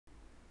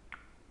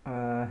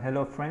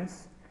Hello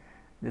friends,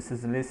 this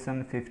is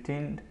lesson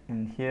 15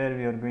 and here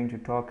we are going to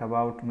talk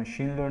about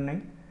machine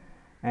learning.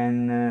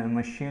 And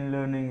machine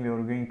learning we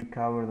are going to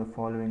cover the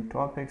following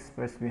topics.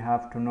 First we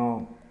have to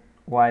know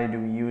why do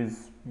we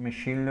use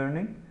machine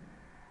learning,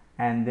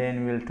 and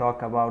then we'll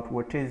talk about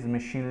what is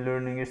machine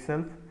learning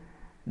itself,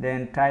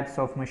 then types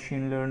of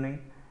machine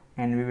learning,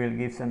 and we will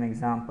give some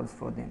examples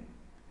for them.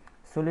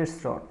 So let's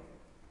start.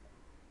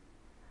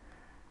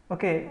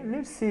 Okay,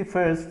 let's see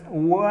first,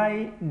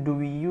 why do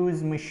we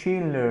use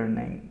machine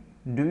learning?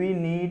 Do we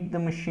need the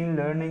machine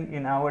learning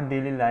in our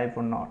daily life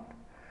or not?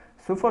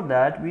 So for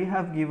that we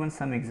have given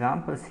some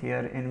examples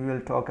here and we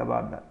will talk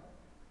about that.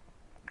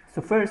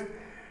 So first,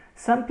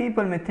 some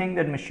people may think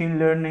that machine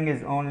learning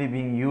is only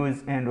being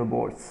used in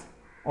robots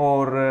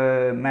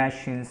or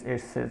machines,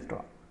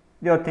 etc.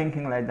 They are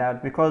thinking like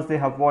that because they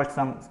have watched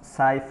some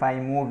sci-fi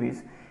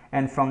movies,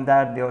 and from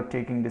that they are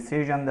taking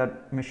decision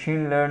that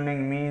machine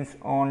learning means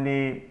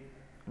only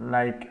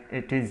like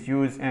it is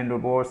used in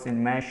robots,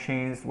 in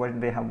machines, what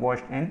they have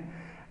watched in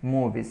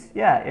movies.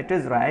 Yeah, it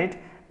is right,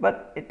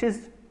 but it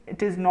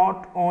is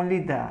not only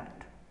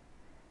that.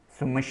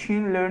 So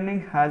machine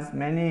learning has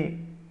many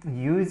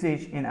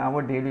usage in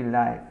our daily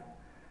life.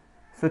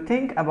 So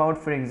think about,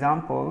 for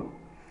example,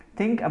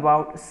 think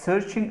about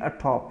searching a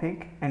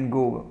topic in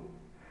Google.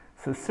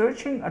 So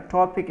searching a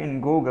topic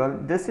in Google,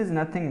 this is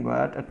nothing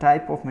but a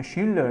type of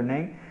machine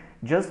learning.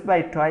 Just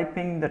by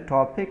typing the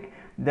topic,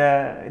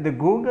 the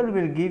Google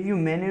will give you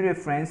many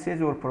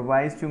references or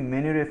provides you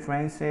many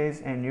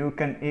references, and you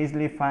can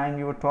easily find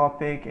your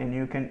topic, and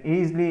you can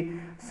easily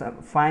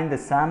find the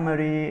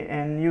summary,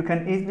 and you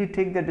can easily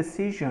take the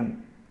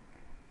decision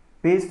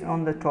based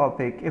on the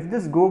topic. If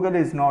this Google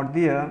is not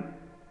there,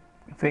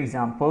 for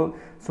example,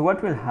 so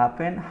what will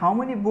happen? How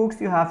many books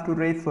you have to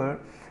refer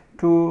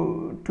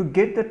to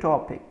get the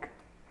topic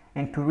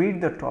and to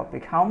read the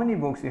topic? How many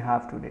books you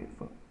have to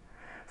refer?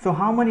 So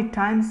how many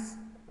times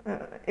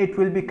it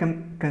will be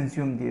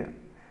consumed there?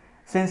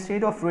 So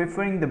instead of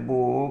referring the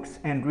books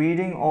and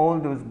reading all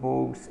those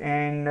books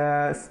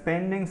and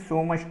spending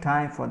so much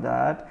time for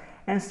that,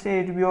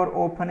 instead we are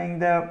opening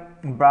the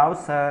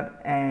browser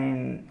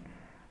and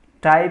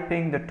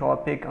typing the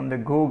topic on the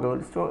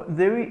Google. So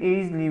very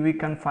easily we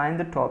can find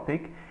the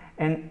topic,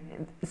 and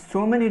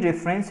so many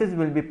references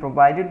will be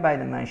provided by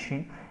the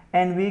machine,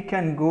 and we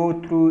can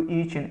go through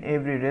each and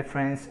every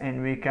reference,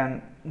 and we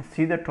can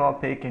see the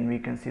topic, and we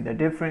can see the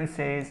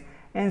differences,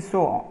 and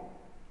so on.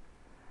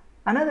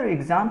 Another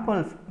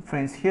example,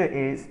 friends, here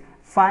is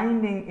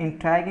finding and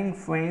tagging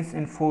friends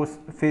in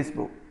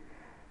Facebook.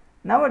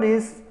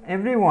 Nowadays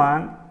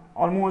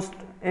almost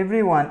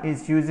everyone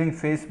is using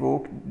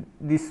Facebook,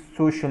 these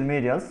social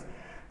medias.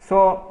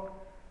 So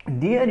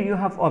there you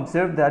have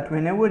observed that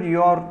whenever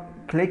you are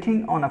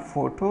clicking on a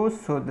photo,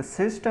 so the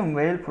system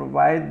will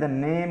provide the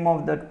name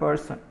of that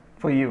person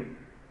for you.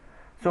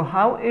 So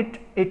how it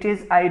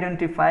is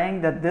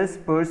identifying that this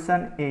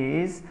person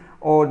is,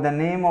 or the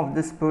name of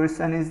this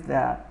person is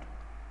that.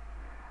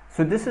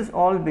 So this is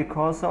all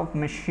because of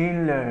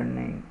machine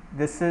learning.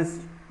 This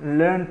is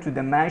learned to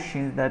the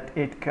machines that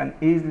it can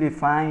easily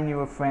find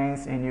your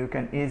friends and you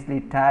can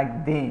easily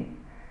tag them.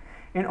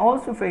 And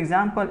also, for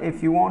example,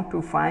 if you want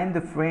to find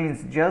the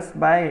friends just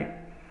by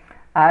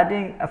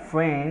adding a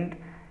friend,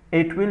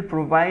 it will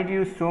provide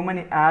you so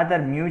many other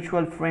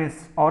mutual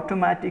friends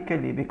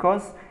automatically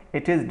because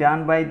it is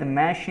done by the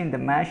machine. The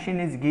machine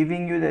is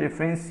giving you the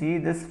reference. See,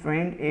 this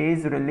friend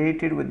is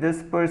related with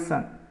this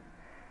person.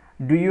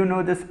 Do you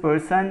know this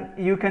person?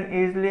 You can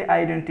easily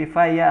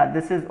identify, yeah,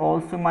 this is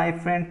also my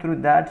friend.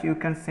 Through that you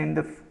can send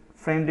the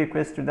friend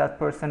request to that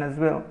person as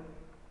well.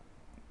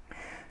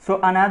 So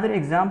another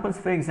examples,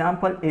 for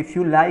example, if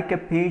you like a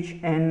page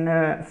in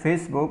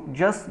Facebook,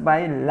 just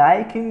by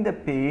liking the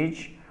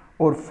page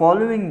or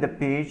following the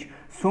page,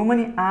 so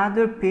many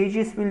other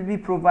pages will be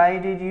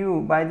provided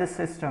you by the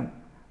system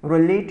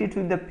related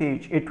to the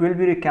page. It will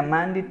be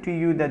recommended to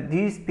you that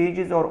these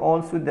pages are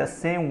also the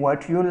same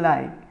what you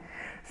like.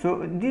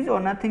 So these are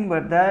nothing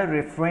but the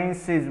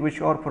references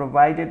which are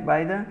provided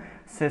by the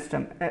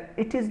system.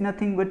 It is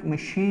nothing but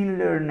machine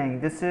learning.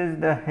 This is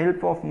the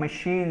help of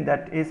machine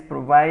that is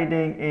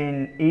providing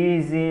in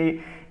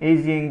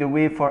easing the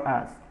way for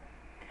us.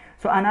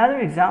 So another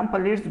example,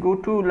 let's go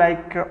to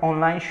like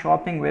online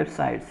shopping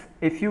websites.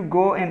 If you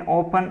go and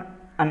open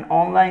an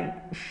online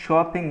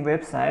shopping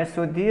website,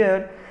 so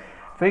there,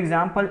 for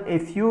example,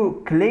 if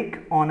you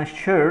click on a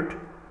shirt,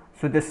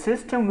 so the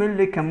system will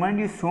recommend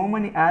you so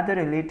many other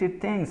related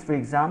things. For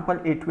example,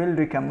 it will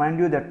recommend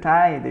you the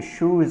tie, the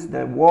shoes,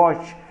 the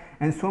watch,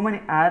 and so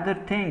many other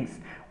things.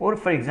 Or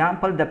for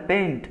example, the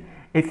paint.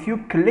 If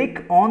you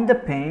click on the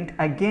paint,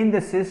 again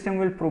the system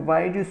will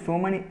provide you so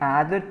many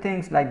other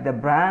things like the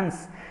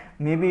brands,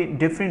 maybe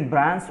different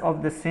brands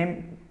of the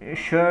same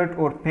shirt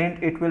or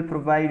paint it will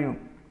provide you.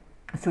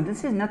 So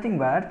this is nothing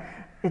but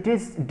it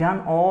is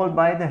done all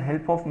by the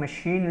help of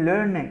machine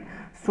learning.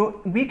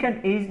 So we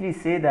can easily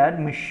say that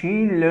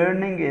machine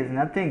learning is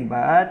nothing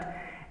but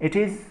it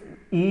is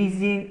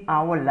easing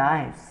our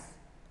lives.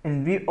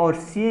 and we are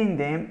seeing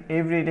them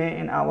every day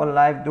in our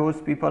life.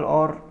 Those people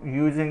are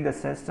using the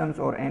systems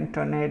or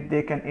internet.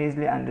 They can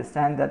easily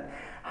understand that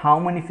how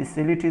many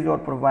facilities are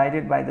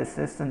provided by the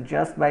system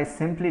just by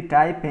simply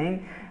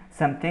typing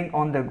something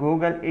on the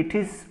Google. It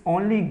is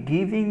only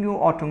giving you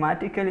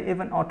automatically,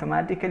 even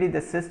automatically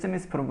the system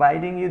is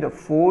providing you the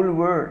full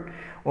word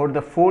or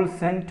the full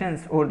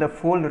sentence or the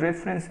full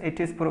reference. It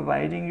is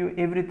providing you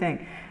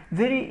everything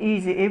very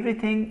easy.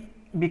 Everything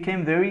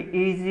became very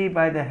easy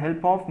by the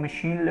help of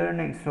machine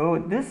learning.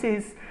 So this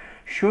is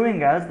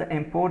showing us the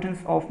importance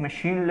of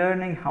machine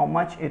learning, how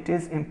much it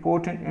is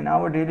important in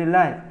our daily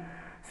life.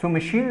 So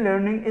machine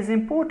learning is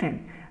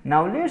important.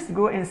 Now let's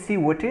go and see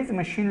what is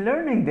machine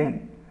learning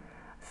then.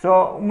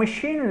 So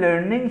machine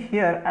learning,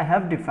 here I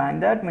have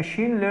defined that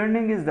machine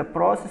learning is the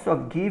process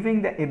of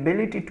giving the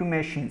ability to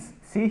machines.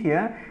 See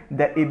here,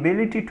 the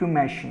ability to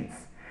machines.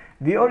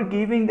 We are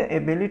giving the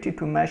ability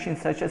to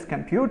machines such as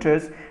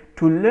computers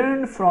to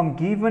learn from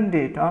given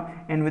data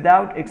and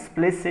without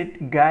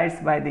explicit guides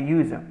by the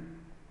user.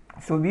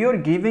 So we are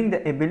giving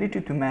the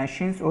ability to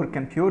machines or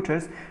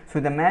computers,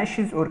 so the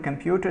machines or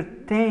computers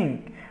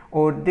think,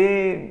 or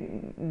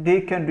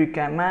they can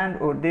recommend,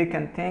 or they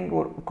can think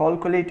or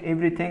calculate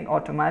everything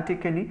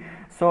automatically.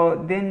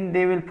 So then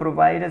they will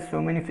provide us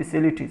so many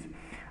facilities.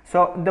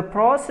 So the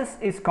process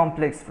is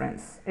complex,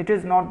 friends. It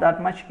is not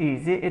that much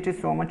easy. It is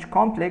so much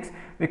complex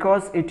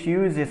because it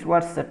uses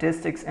what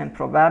statistics and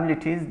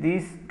probabilities,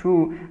 these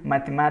two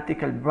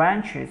mathematical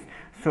branches.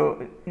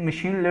 So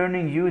machine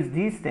learning use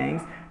these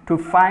things to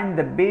find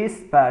the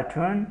base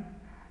pattern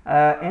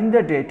in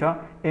the data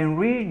and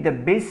reach the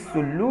best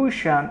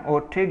solution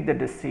or take the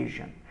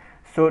decision.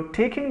 So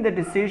taking the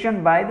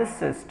decision by the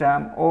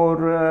system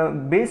or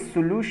best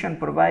solution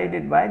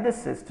provided by the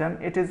system,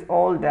 it is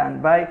all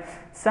done by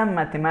some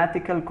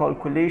mathematical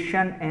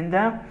calculation in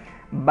the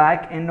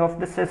back end of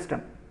the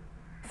system.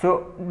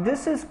 So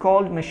this is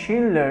called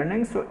machine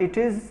learning. So it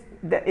is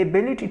the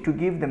ability to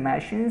give the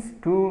machines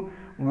to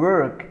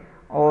work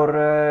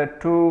or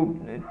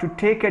to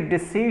take a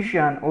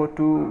decision or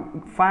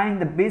to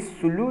find the best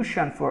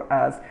solution for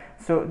us.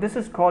 So this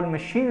is called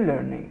machine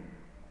learning.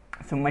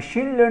 So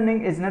machine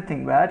learning is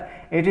nothing but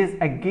it is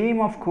a game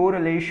of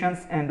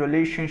correlations and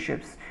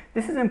relationships.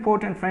 This is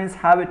important, friends,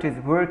 how it is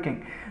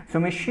working. So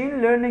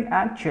machine learning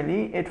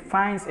actually it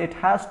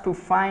has to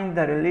find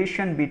the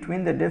relation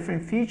between the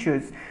different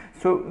features.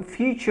 So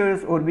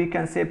features, or we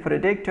can say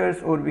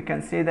predictors, or we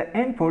can say the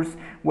inputs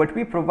what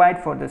we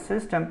provide for the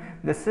system.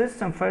 The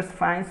system first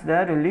finds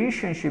the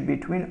relationship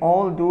between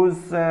all those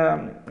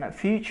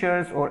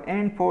features or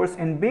inputs,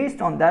 and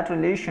based on that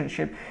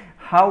relationship,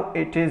 how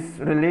it is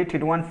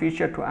related one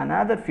feature to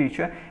another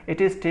feature,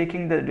 it is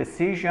taking the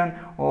decision,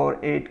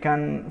 or it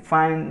can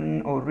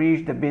find or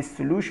reach the best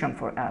solution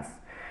for us.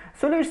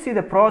 So let's see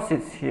the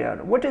process here.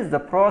 What is the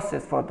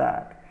process for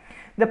that?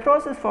 The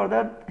process for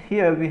that,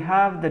 here we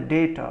have the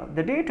data.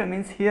 The data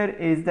means here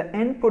is the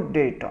input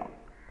data,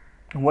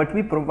 what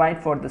we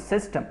provide for the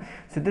system.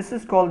 So this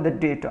is called the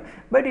data.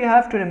 But you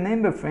have to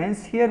remember,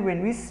 friends, here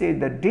when we say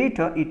the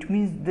data, it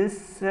means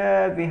this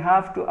we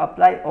have to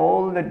apply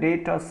all the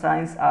data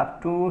science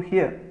up to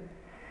here.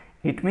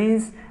 It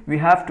means we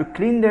have to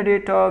clean the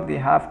data, we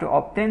have to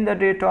obtain the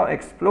data,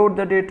 explore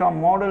the data,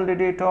 model the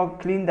data,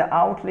 clean the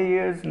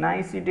outliers,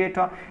 nice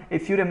data.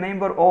 If you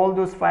remember all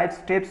those 5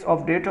 steps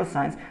of data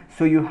science,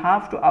 so you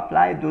have to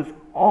apply those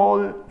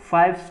all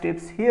 5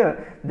 steps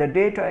here. The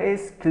data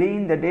is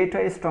clean, the data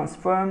is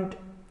transformed,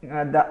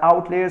 the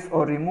outliers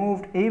are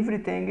removed,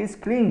 everything is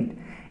cleaned.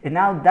 And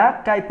now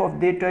that type of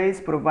data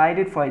is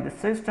provided for the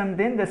system.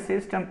 Then the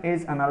system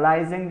is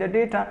analyzing the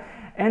data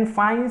and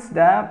finds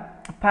the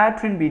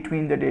pattern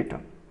between the data.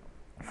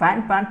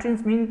 Find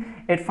patterns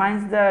mean it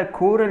finds the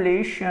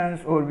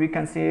correlations, or we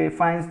can say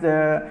finds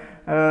the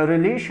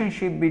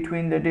relationship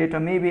between the data.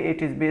 Maybe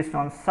it is based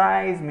on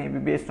size, maybe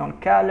based on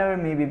color,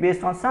 maybe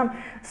based on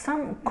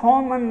some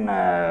common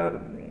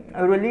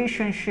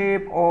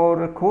relationship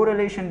or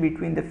correlation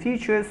between the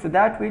features. So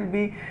that will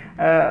be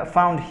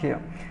found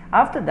here.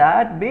 After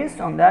that,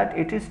 based on that,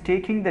 it is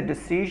taking the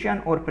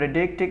decision or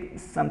predicting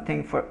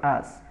something for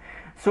us.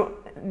 So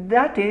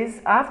that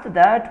is, after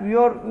that we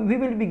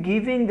will be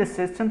giving the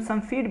system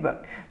some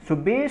feedback. So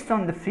based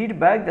on the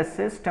feedback, the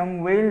system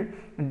will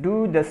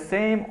do the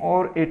same,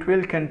 or it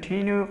will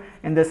continue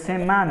in the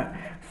same manner.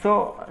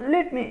 So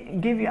let me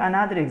give you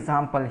another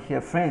example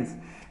here, friends,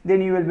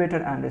 then you will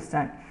better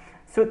understand.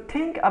 So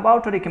think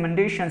about a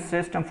recommendation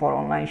system for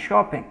online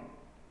shopping.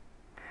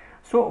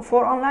 So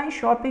for online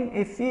shopping,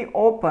 if we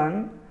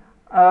open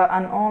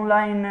an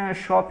online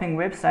shopping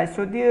website,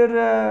 so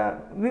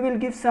there we will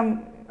give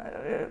some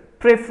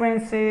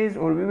preferences,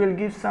 or we will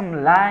give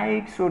some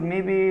likes, or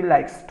maybe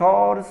like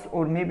stars,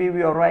 or maybe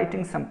we are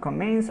writing some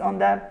comments on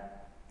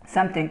that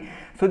something.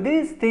 So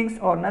these things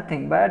are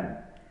nothing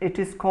but it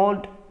is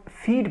called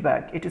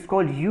feedback. It is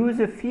called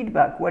user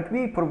feedback, what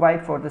we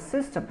provide for the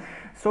system.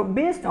 So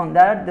based on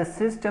that, the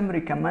system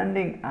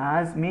recommending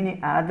us many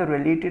other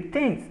related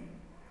things.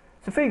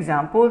 So for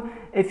example,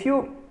 if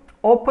you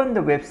open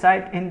the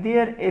website and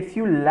there, if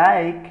you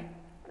like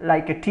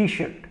like a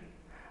t-shirt.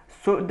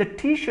 So the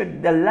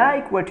t-shirt, the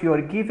like what you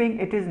are giving,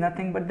 it is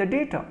nothing but the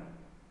data.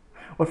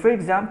 Or for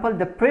example,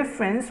 the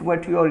preference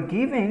what you are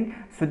giving,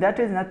 so that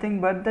is nothing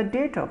but the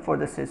data for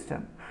the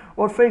system.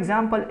 Or for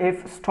example,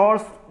 if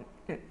stars,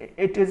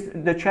 it is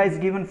the choice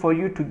given for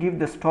you to give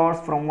the stars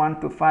from 1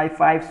 to 5,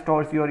 5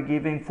 stars you are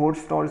giving, 4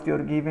 stars you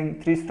are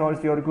giving, 3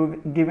 stars you are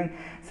giving.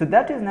 So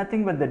that is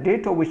nothing but the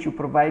data which you are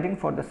providing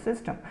for the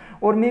system.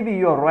 Or maybe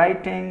you are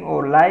writing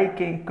or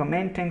liking,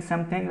 commenting,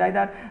 something like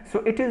that. So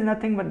it is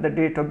nothing but the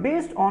data.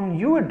 Based on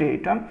your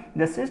data,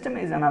 the system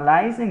is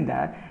analyzing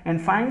that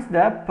and finds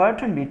the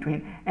pattern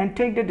between and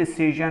take the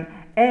decision,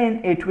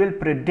 and it will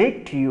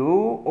predict you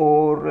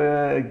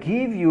or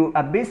give you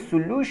a best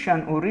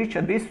solution or reach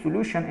a best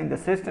solution. And the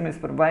system is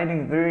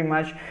providing very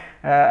much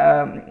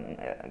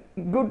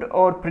good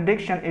or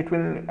prediction. It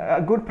will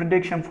a good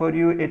prediction for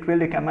you. It will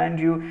recommend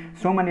you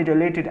so many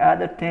related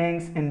other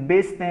things and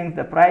best things,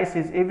 the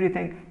prices,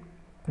 everything,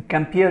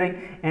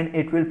 comparing, and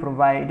it will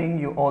providing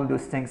you all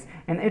those things.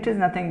 And it is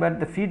nothing but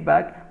the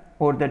feedback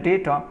or the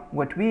data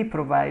what we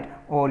provide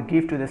or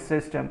give to the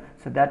system.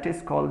 So that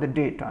is called the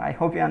data. I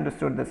hope you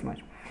understood this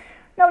much.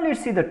 Now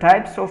let's see the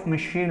types of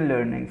machine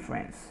learning,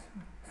 friends.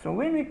 So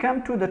when we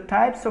come to the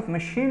types of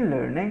machine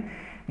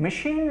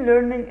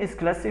learning is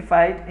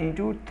classified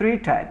into 3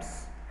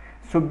 types.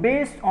 So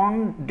based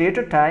on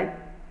data type,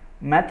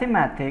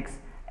 mathematics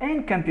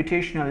and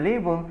computational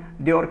level,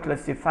 they are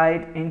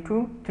classified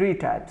into 3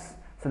 types.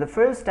 So the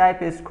first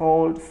type is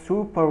called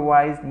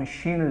supervised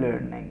machine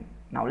learning.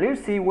 Now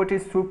let's see what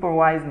is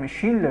supervised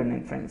machine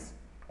learning, friends.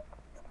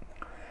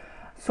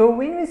 So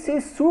when we say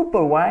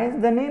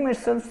supervised, the name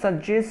itself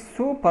suggests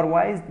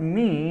supervised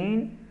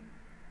mean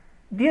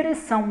there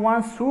is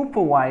someone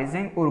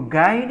supervising or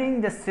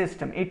guiding the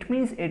system. It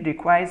means it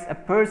requires a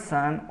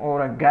person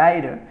or a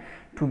guider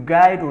to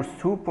guide or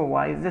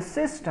supervise the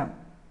system.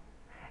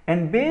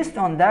 And based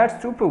on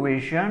that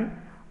supervision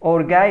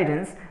or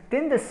guidance,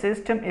 then the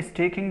system is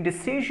taking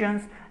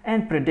decisions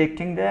and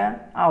predicting the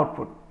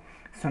output.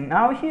 So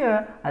now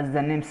here, as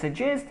the name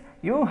suggests,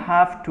 you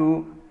have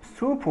to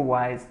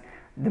supervise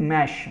the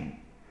machine,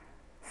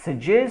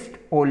 suggest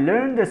or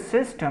learn the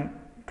system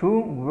to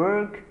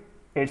work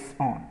its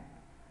own.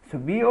 So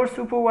we are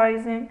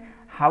supervising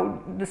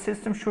how the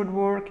system should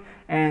work,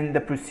 and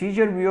the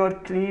procedure we are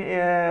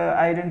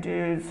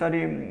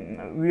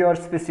we are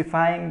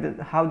specifying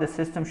how the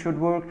system should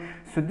work.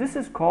 So this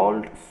is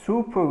called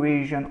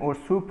supervision or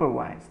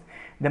supervised.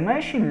 The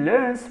machine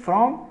learns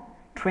from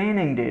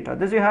training data.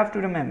 This you have to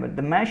remember.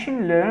 The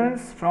machine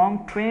learns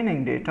from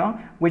training data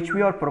which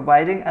we are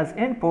providing as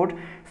input.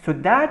 So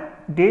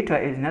that data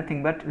is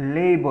nothing but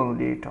label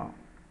data.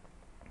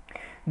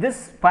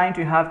 This point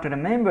you have to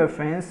remember,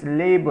 friends.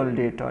 Label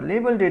data.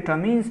 Label data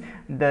means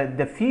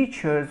the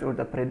features or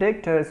the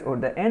predictors or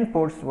the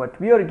inputs what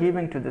we are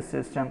giving to the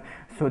system.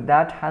 So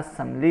that has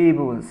some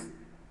labels,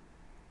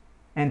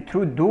 and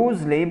through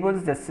those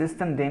labels the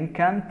system then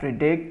can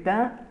predict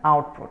the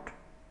output.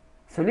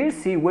 So let's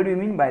see what do you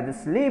mean by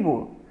this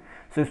label.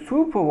 So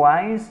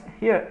supervised,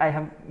 here I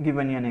have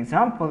given you an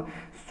example.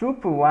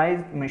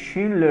 Supervised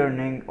machine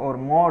learning or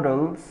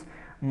models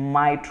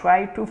might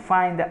try to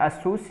find the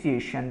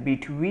association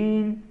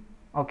between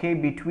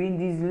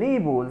these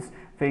labels.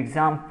 For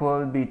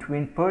example,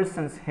 between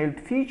person's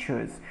health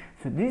features.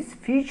 So these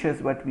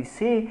features what we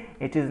say,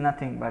 it is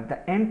nothing but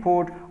the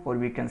input, or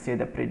we can say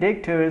the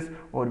predictors,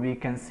 or we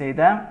can say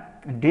the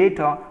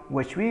data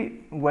what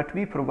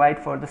we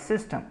provide for the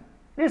system.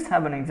 Let's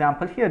have an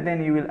example here,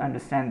 then you will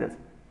understand this.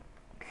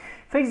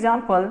 For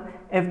example,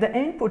 if the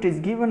input is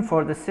given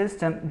for the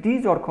system,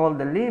 these are called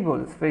the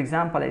labels. For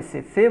example, I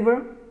say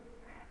fever,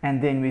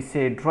 and then we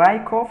say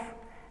dry cough,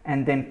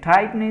 and then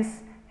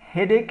tiredness,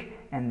 headache,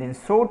 and then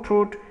sore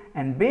throat.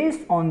 And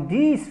based on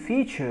these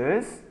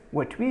features,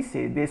 what we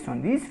say, based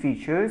on these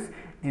features,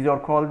 these are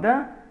called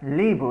the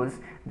labels.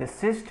 The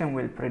system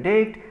will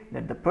predict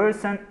that the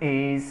person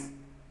is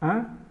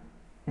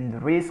in the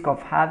risk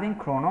of having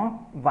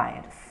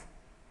coronavirus.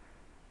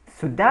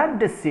 So that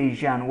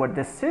decision, what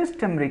the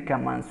system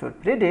recommends or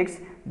predicts,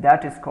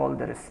 that is called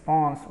the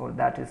response, or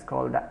that is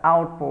called the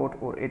output,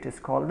 or it is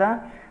called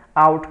the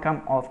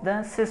outcome of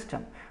the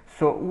system.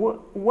 So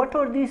what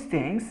are these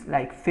things?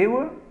 Like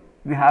fever,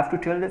 we have to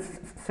tell the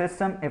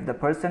system if the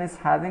person is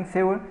having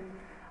fever,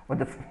 or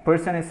the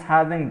person is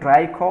having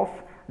dry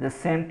cough, the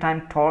same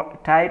time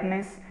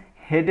tiredness,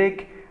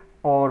 headache,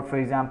 or for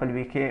example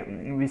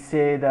we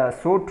say the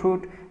sore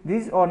throat.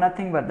 These are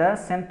nothing but the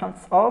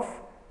symptoms of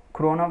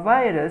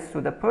coronavirus.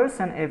 So the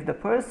person, if the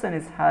person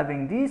is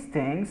having these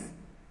things,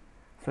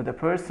 so the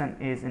person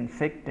is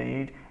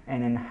infected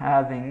and in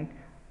having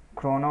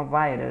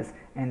coronavirus,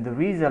 and the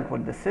result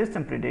what the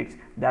system predicts,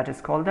 that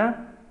is called the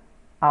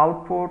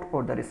output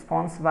or the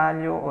response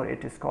value, or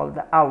it is called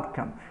the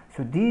outcome.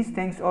 So these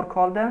things are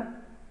called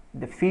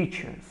the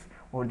features,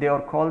 or they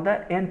are called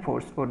the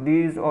inputs, or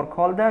these are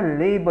called the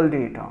label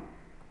data.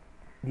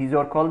 These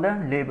are called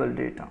the label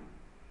data.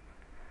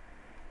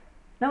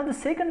 Now the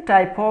second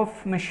type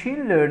of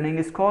machine learning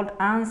is called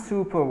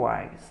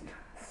unsupervised.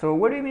 So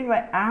what do you mean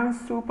by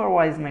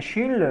unsupervised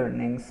machine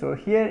learning? So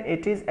here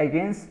it is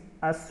against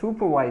a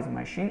supervised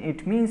machine.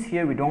 It means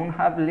here we don't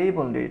have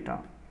label data.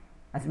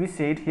 As we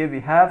said, here we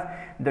have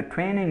the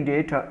training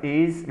data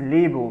is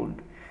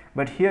labeled,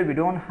 but here we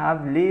don't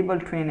have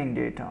labeled training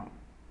data.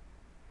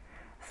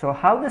 So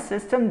how the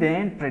system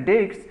then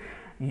predicts?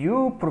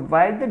 You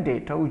provide the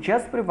data, you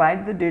just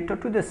provide the data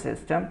to the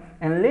system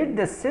and let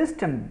the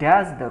system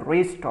does the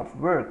rest of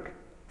work.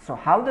 So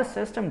how the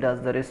system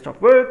does the rest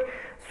of work?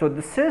 So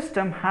the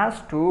system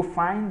has to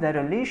find the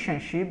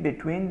relationship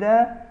between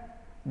the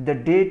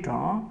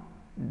data,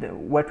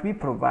 what we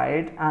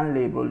provide,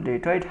 unlabeled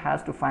data. It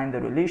has to find the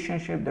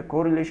relationship, the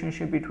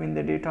correlationship between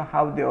the data,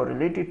 how they are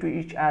related to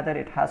each other.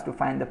 It has to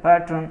find the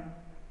pattern,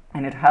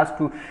 and it has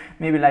to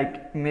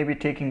maybe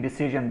taking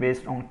decision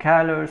based on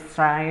color,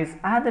 size,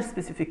 other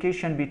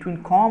specification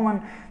between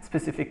common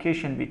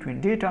specification between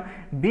data.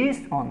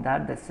 Based on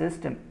that, the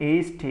system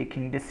is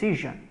taking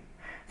decision.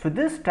 So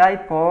this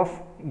type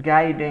of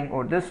guiding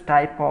or this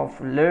type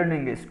of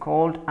learning is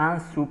called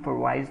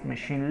unsupervised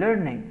machine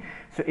learning.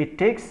 So it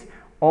takes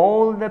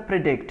all the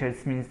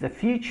predictors, means the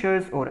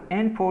features or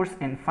inputs,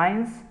 and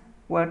finds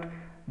what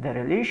the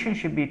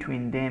relationship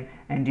between them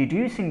and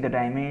deducing the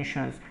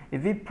dimensions.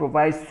 If we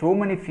provide so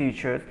many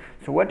features,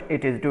 so what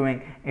it is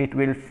doing, it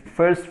will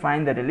first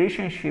find the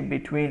relationship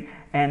between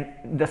and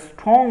the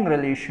strong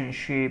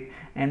relationship,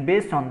 and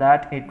based on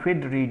that it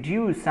will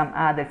reduce some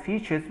other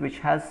features which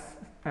has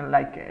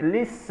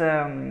less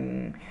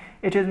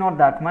it is not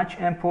that much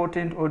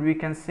important, or we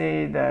can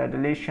say the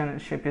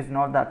relationship is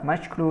not that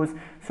much close.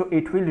 So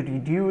it will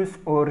reduce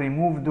or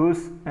remove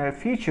those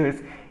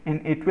features,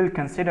 and it will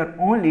consider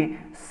only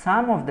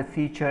some of the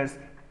features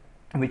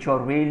which are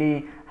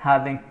really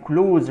having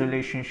close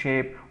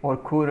relationship or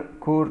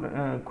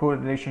core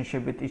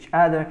relationship with each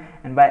other,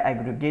 and by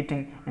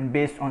aggregating and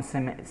based on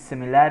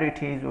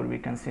similarities, or we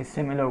can say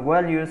similar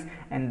values,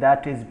 and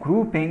that is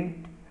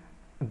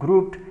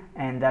grouped,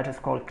 and that is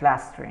called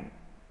clustering.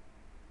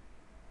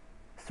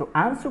 So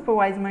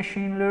unsupervised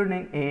machine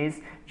learning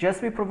is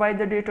just we provide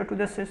the data to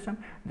the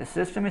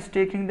system is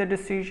taking the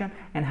decision,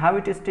 and how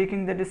it is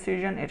taking the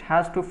decision, it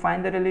has to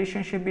find the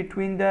relationship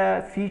between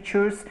the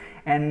features,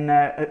 and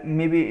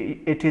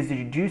maybe it is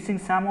reducing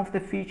some of the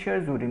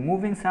features or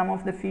removing some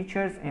of the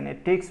features, and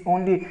it takes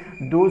only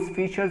those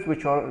features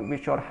which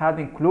are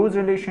having close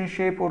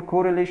relationship or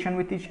correlation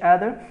with each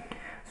other.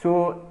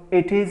 So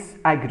it is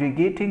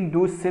aggregating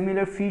those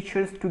similar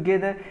features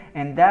together,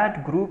 and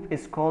that group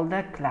is called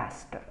a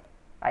cluster.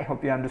 I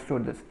hope you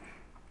understood this.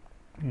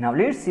 Now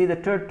let's see the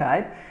third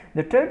type.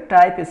 The third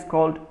type is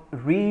called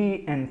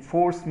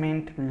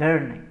reinforcement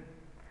learning.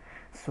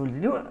 So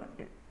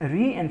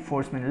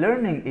reinforcement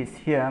learning is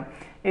here.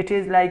 It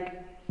is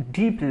like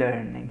deep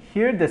learning.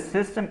 Here the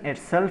system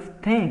itself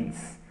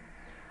thinks.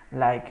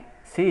 Like,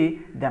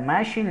 see, the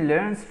machine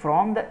learns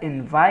from the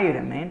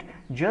environment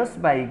just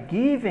by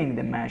giving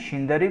the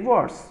machine the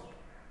rewards.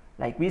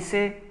 Like we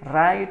say,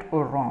 right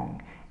or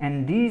wrong.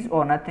 And these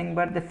are nothing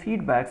but the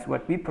feedbacks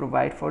what we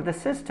provide for the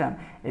system.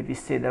 If we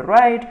say the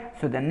right,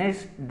 so the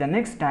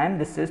next time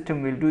the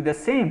system will do the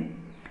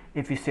same.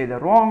 If we say the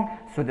wrong,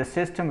 so the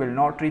system will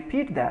not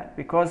repeat that,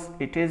 because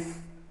it is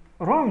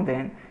wrong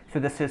then. So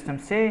the system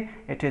say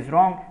it is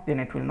wrong, then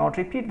it will not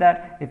repeat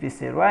that. If we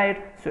say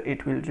right, so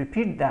it will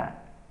repeat that.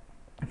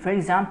 For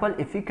example,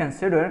 if we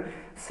consider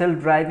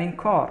self-driving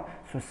car,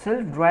 so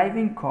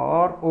self-driving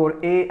car or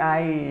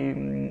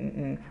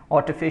AI,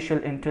 artificial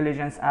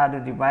intelligence, other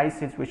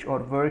devices which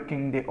are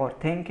working, they are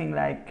thinking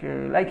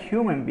like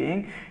human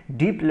being.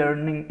 Deep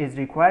learning is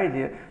required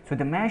there. So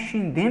the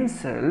machine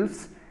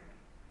themselves,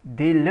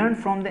 they learn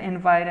from the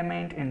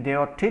environment, and they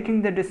are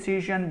taking the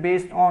decision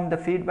based on the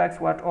feedbacks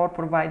what are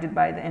provided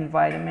by the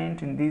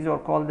environment, and these are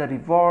called the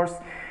rewards.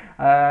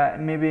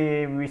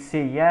 Maybe we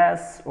say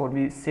yes, or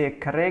we say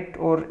correct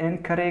or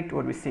incorrect,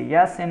 or we say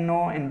yes and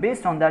no, and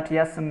based on that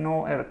yes and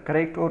no, or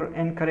correct or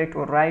incorrect,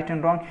 or right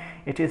and wrong,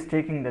 it is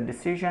taking the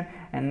decision,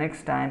 and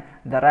next time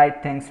the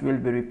right things will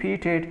be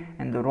repeated,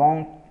 and the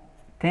wrong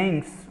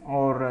things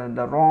or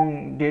the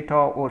wrong data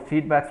or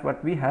feedbacks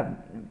what we have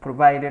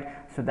provided,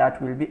 so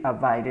that will be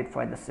avoided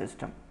for the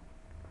system.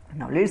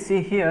 Now let's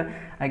see here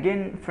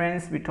again,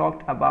 friends, we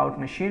talked about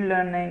machine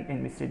learning,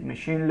 and we said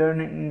machine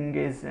learning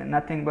is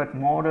nothing but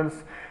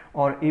models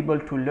are able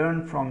to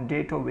learn from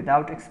data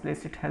without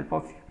explicit help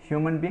of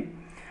human being.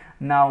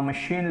 Now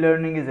machine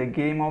learning is a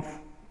game of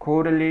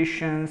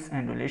correlations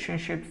and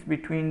relationships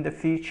between the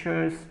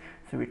features.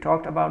 So we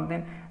talked about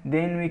them.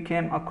 Then we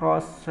came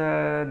across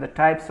the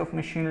types of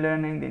machine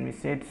learning. Then we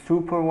said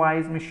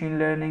supervised machine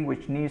learning,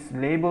 which needs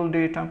labeled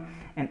data,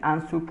 and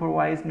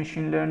unsupervised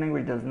machine learning,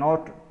 which does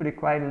not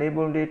require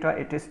labeled data.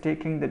 It is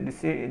taking the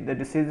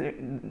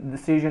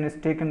decision is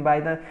taken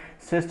by the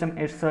system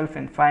itself,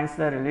 and finds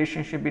the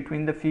relationship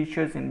between the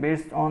features, and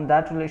based on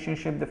that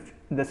relationship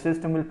the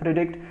system will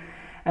predict.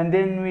 And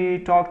then we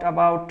talked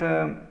about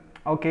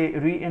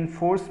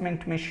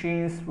reinforcement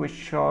machines,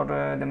 which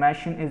are the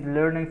machine is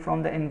learning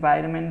from the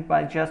environment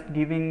by just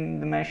giving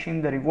the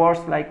machine the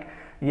rewards like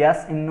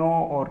yes and no,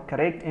 or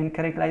correct,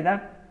 incorrect, like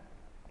that.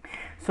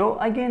 So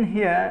again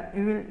here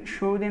we will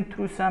show them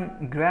through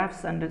some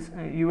graphs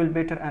and you will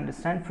better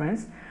understand,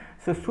 friends.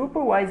 So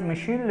supervised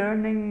machine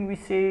learning, we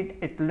said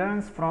it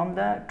learns from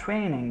the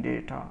training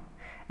data,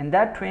 and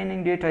that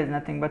training data is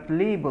nothing but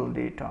label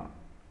data.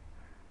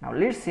 Now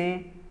let's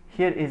say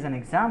here is an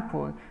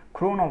example,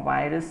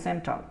 coronavirus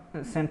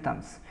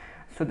symptoms.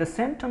 So the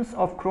symptoms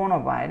of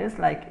coronavirus,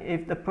 like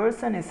if the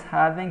person is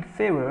having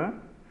fever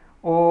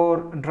or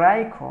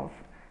dry cough,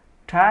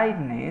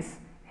 tiredness,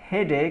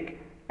 headache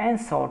and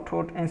sore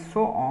throat and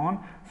so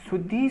on. So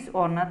these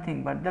are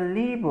nothing but the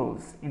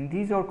labels, and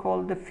these are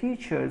called the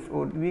features,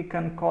 or we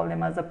can call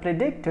them as the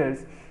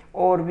predictors,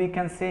 or we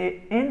can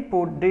say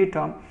input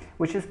data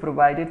which is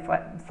provided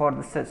for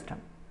the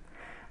system.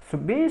 So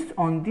based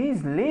on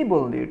these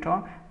label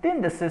data,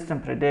 then the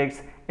system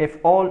predicts. If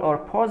all are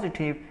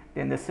positive,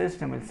 then the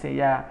system will say,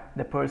 yeah,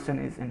 the person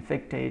is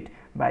infected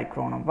by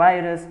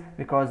coronavirus,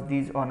 because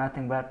these are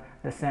nothing but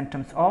the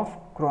symptoms of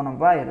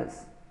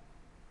coronavirus.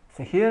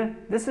 So here,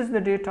 this is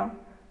the data.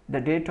 The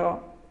data,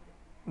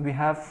 we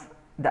have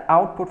the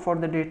output for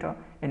the data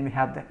and we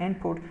have the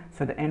input.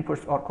 So the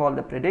inputs are called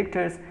the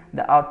predictors.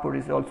 The output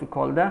is also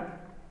called the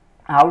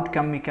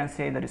outcome, we can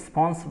say the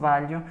response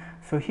value.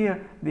 So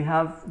here we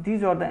have,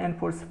 these are the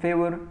inputs: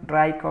 fever,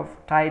 dry cough,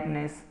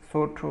 tiredness,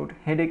 sore throat,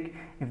 headache.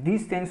 If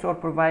these things are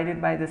provided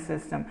by the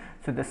system,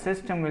 so the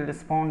system will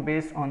respond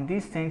based on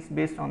these things,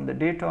 based on the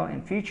data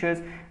and features,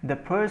 the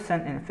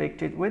person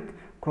infected with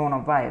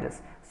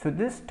coronavirus. So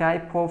this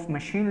type of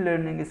machine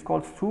learning is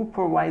called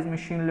supervised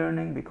machine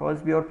learning,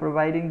 because we are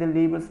providing the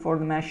labels for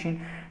the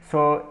machine.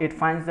 So it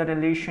finds the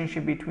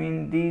relationship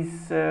between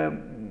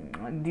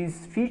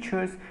these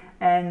features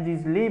and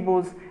these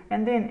labels,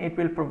 and then it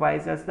will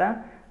provide us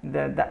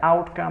the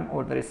outcome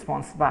or the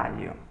response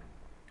value.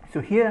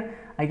 So here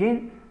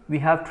again we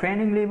have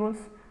training labels.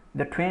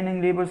 The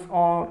training labels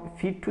are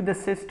fed to the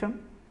system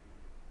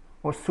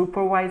or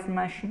supervised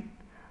machine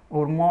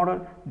or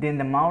model. Then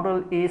the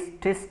model is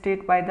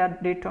tested by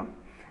that data,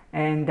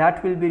 and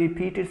that will be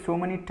repeated so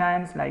many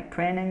times, like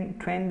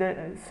train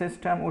the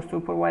system or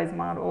supervised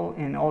model,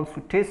 and also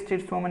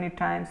tested so many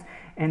times,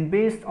 and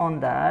based on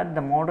that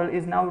the model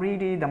is now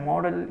ready. The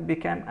model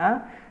became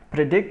a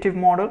predictive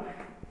model.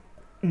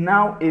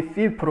 Now if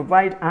we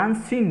provide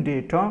unseen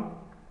data,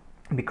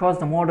 because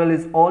the model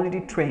is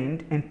already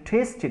trained and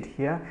tested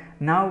here,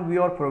 now we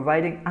are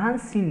providing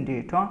unseen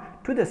data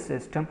to the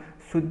system.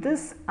 So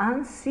this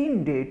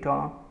unseen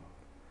data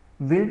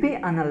will be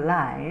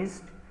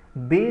analyzed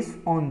based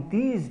on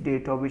these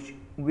data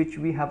which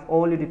we have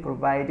already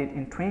provided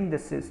and trained the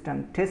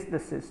system, test the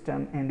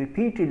system, and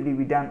repeatedly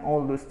we done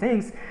all those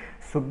things.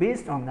 So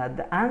based on that,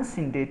 the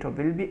unseen data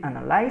will be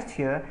analyzed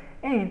here,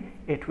 and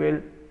it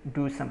will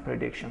do some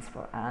predictions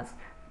for us,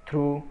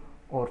 true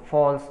or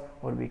false,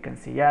 or we can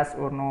say yes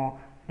or no,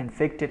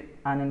 infected,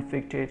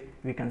 uninfected,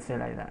 we can say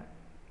like that.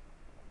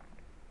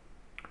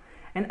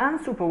 And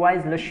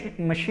unsupervised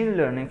machine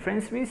learning,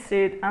 friends, we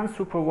said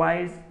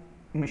unsupervised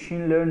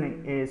machine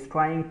learning is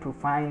trying to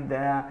find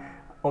the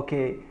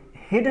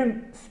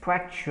hidden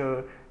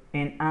structure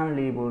in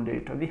unlabeled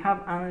data. We have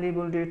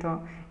unlabeled data,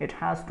 it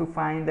has to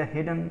find the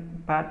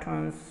hidden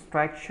patterns,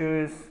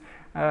 structures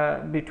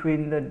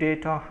between the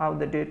data, how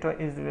the data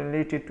is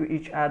related to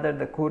each other,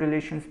 the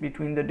correlations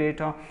between the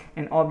data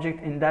and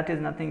object, and that is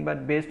nothing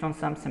but based on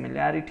some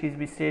similarities.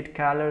 We said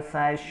color,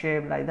 size,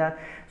 shape, like that.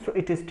 So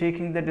it is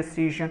taking the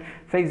decision.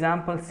 For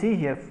example, see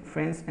here,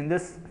 friends, in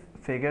this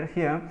figure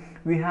here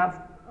we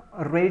have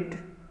red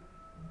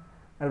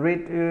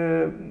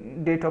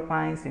data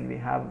points, and we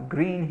have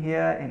green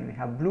here, and we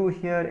have blue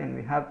here, and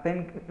we have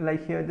pink,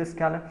 like here, this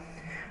color.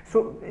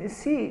 So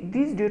see,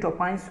 these data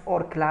points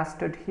are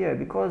clustered here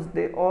because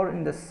they are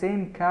in the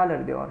same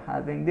color. They are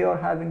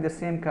having the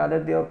same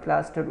color. They are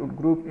clustered or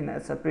grouped in a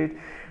separate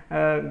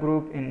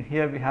group. In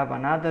here we have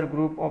another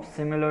group of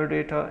similar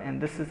data,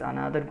 and this is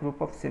another group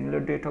of similar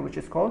data, which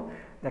is called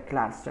the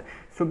cluster.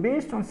 So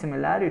based on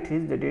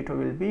similarities, the data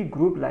will be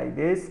grouped like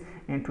this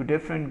into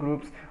different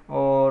groups,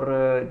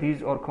 or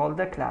these are called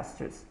the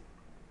clusters.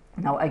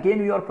 Now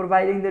again we are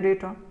providing the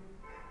data.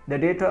 The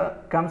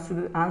data comes to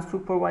the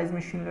unsupervised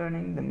machine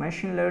learning. The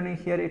machine learning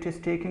here, it is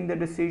taking the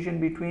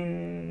decision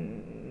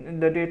between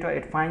the data.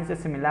 It finds the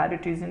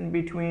similarities in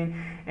between,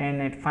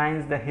 and it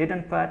finds the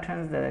hidden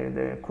patterns,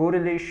 the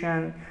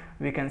correlation,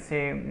 we can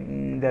say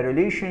the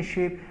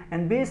relationship,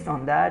 and based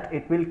on that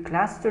it will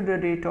cluster the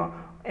data,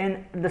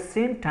 and at the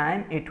same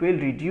time it will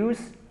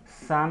reduce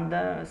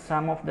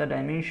some of the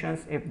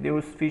dimensions if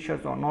those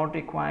features are not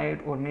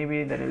required, or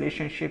maybe the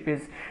relationship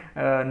is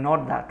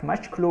not that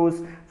much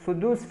close. So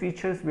those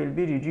features will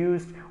be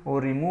reduced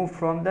or removed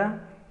from the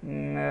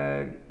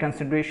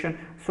consideration.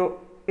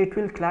 So it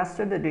will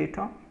cluster the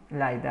data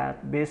like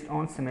that based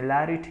on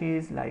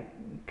similarities like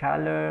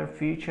color,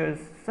 features,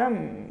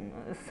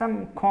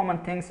 some common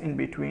things in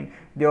between,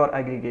 they are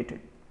aggregated.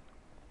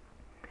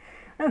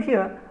 Now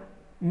here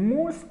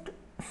most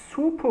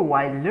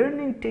supervised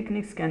learning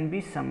techniques can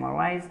be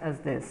summarized as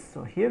this.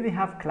 So here we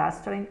have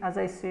clustering. As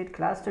I said,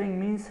 clustering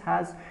means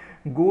has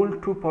goal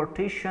to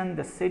partition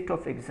the set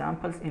of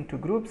examples into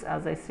groups.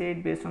 As I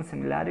said, based on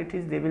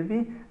similarities they will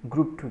be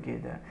grouped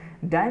together.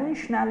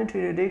 Dimensionality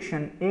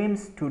reduction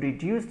aims to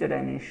reduce the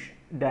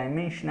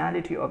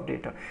dimensionality of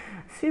data.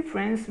 See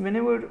friends,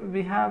 whenever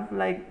we have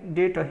like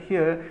data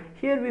here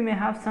we may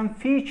have some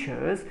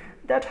features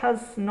that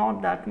has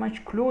not that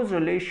much close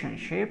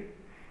relationship.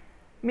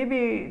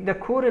 Maybe the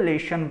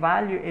correlation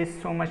value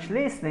is so much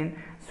less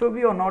than, so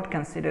we are not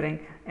considering,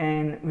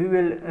 and we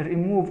will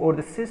remove, or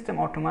the system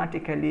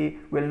automatically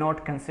will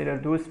not consider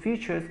those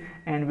features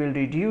and will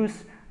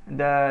reduce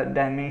the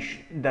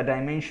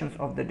dimensions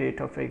of the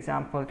data, for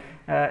example.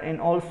 And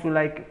also,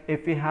 like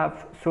if we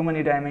have so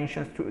many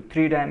dimensions,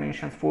 3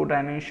 dimensions, 4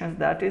 dimensions,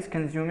 that is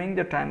consuming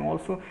the time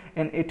also,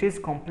 and it is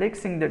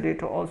complexing the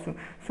data also.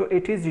 So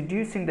it is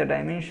reducing the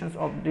dimensions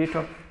of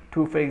data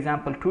to, for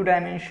example, 2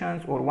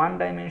 dimensions or 1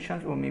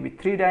 dimensions or maybe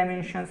 3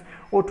 dimensions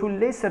or to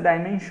lesser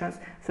dimensions,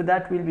 so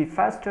that will be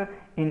faster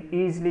and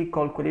easily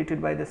calculated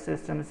by the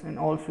systems, and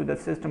also the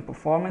system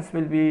performance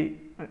will be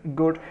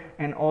good,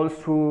 and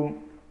also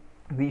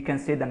we can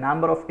say the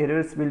number of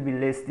errors will be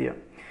less there.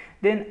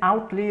 Then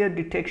outlier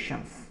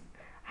detections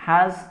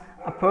has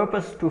a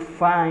purpose to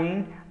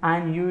find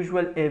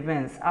unusual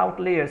events.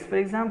 Outliers, for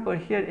example,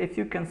 here if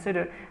you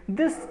consider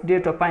this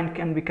data point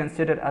can be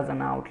considered as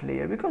an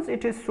outlier because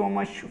it is so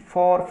much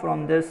far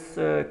from this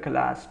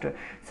cluster.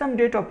 Some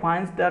data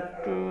points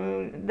that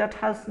that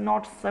has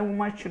not so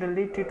much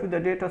related to the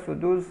data, so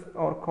those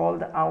are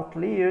called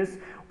outliers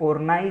or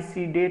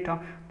noisy data,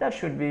 that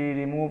should be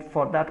removed.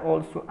 For that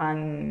also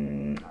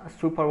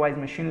unsupervised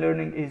machine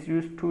learning is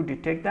used to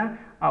detect the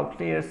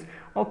outliers.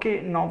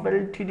 Okay,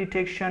 novelty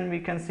detection, we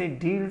can say,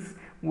 deals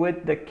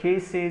with the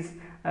cases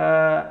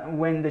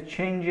when the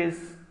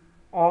changes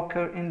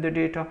occur in the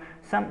data.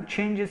 Some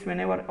changes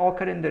whenever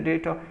occur in the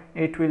data,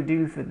 it will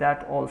deal with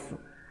that also.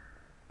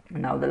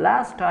 Now the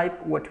last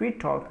type what we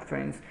talked,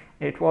 friends,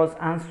 it was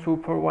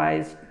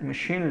unsupervised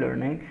machine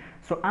learning.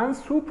 So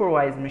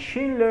unsupervised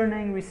machine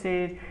learning, we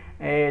said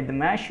the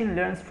machine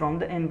learns from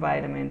the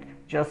environment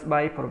just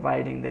by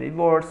providing the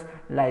rewards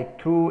like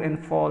true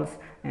and false,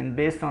 and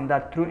based on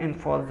that true and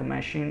false the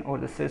machine or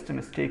the system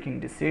is taking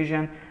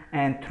decision,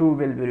 and true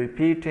will be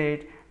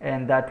repeated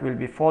and that will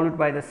be followed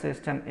by the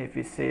system. If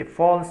we say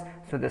false,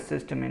 so the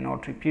system may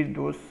not repeat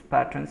those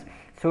patterns.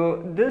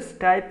 So this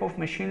type of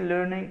machine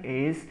learning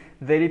is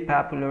very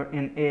popular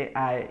in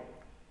AI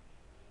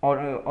or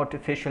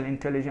artificial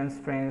intelligence,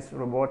 friends,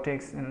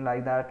 robotics and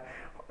like that.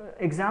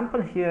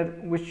 Example here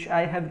which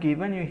I have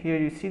given you here,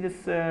 you see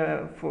this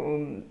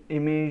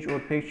image or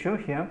picture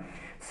here.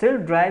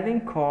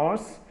 Self-driving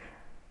cars,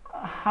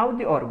 how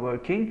they are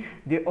working,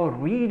 they are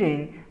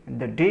reading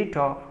the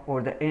data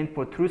or the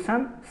input through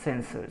some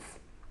sensors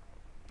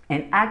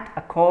and act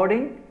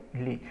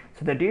accordingly.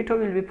 So the data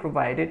will be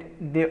provided,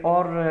 they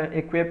are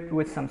equipped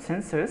with some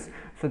sensors,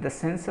 so the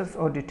sensors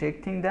are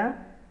detecting the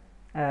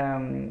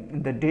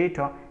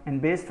data,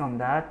 and based on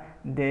that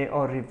they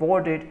are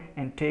rewarded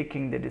and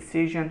taking the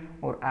decision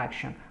or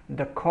action.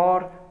 The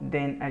car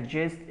then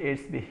adjusts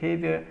its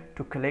behavior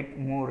to collect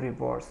more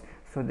rewards.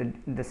 So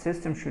the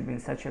system should be in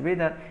such a way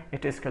that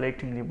it is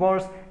collecting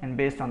rewards, and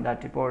based on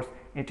that rewards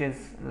it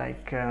is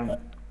like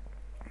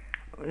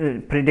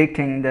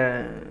predicting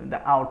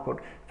the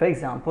output. For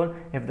example,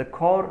 if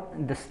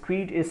the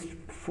street is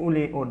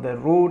fully or the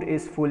road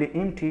is fully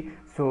empty,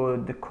 so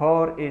the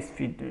car is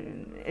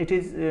it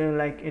is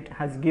like it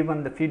has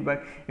given the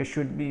feedback it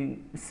should be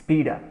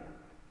speed up.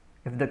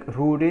 If the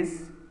road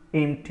is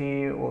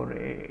empty or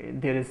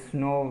there is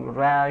no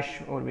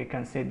rush, or we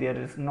can say there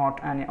is not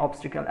any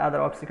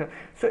other obstacle,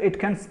 so it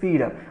can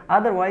speed up.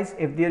 Otherwise,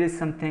 if there is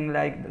something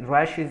like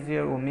rush is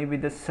there or maybe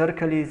the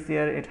circle is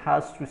there, it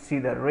has to see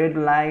the red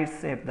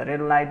lights. If the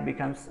red light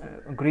becomes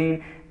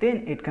green,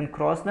 then it can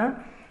cross the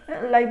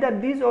like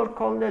that. These are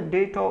called the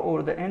data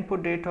or the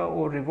input data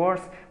or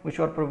rewards which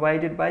are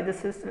provided by the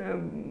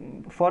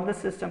system for the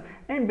system,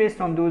 and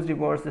based on those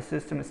rewards the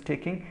system is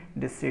taking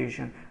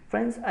decision.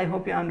 Friends, I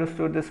hope you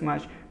understood this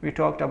much. We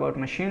talked about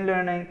machine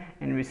learning,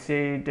 and we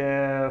said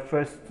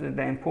first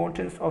the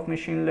importance of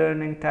machine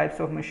learning, types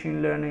of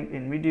machine learning,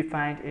 and we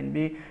defined and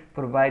we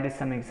provided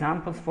some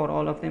examples for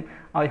all of them.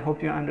 I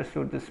hope you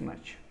understood this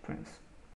much, friends.